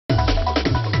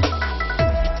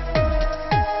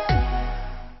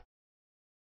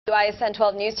WISN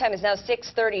 12 News Time is now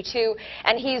 6:32,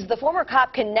 and he's the former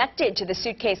cop connected to the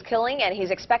suitcase killing, and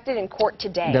he's expected in court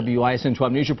today. WISN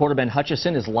 12 News reporter Ben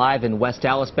Hutchison is live in West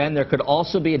Allis. Ben, there could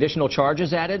also be additional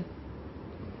charges added?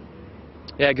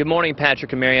 Yeah, good morning,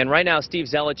 Patrick and Marianne. Right now, Steve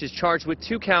Zelich is charged with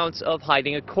 2 counts of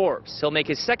hiding a corpse. He'll make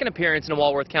his second appearance in a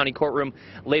Walworth County courtroom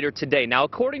later today. Now,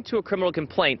 according to a criminal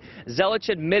complaint, Zelich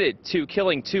admitted to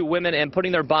killing 2 women and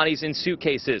putting their bodies in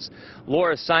suitcases.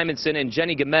 Laura Simonson and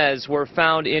Jenny Gomez were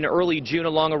found in early June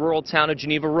along a rural town of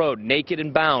Geneva Road, naked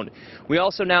and bound. We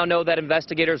also now know that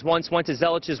investigators once went to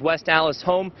Zelich's West Allis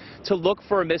home to look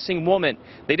for a missing woman.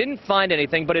 They didn't find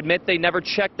anything, but admit they never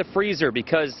checked the freezer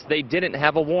because they didn't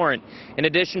have a warrant. In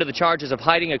addition to the charges of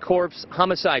hiding a corpse,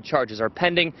 homicide charges are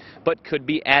pending but could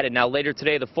be added. Now, later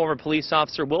today, the former police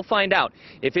officer will find out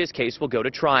if his case will go to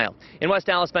trial. In West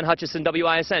Allis, Ben Hutchison,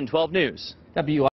 WISN 12 News.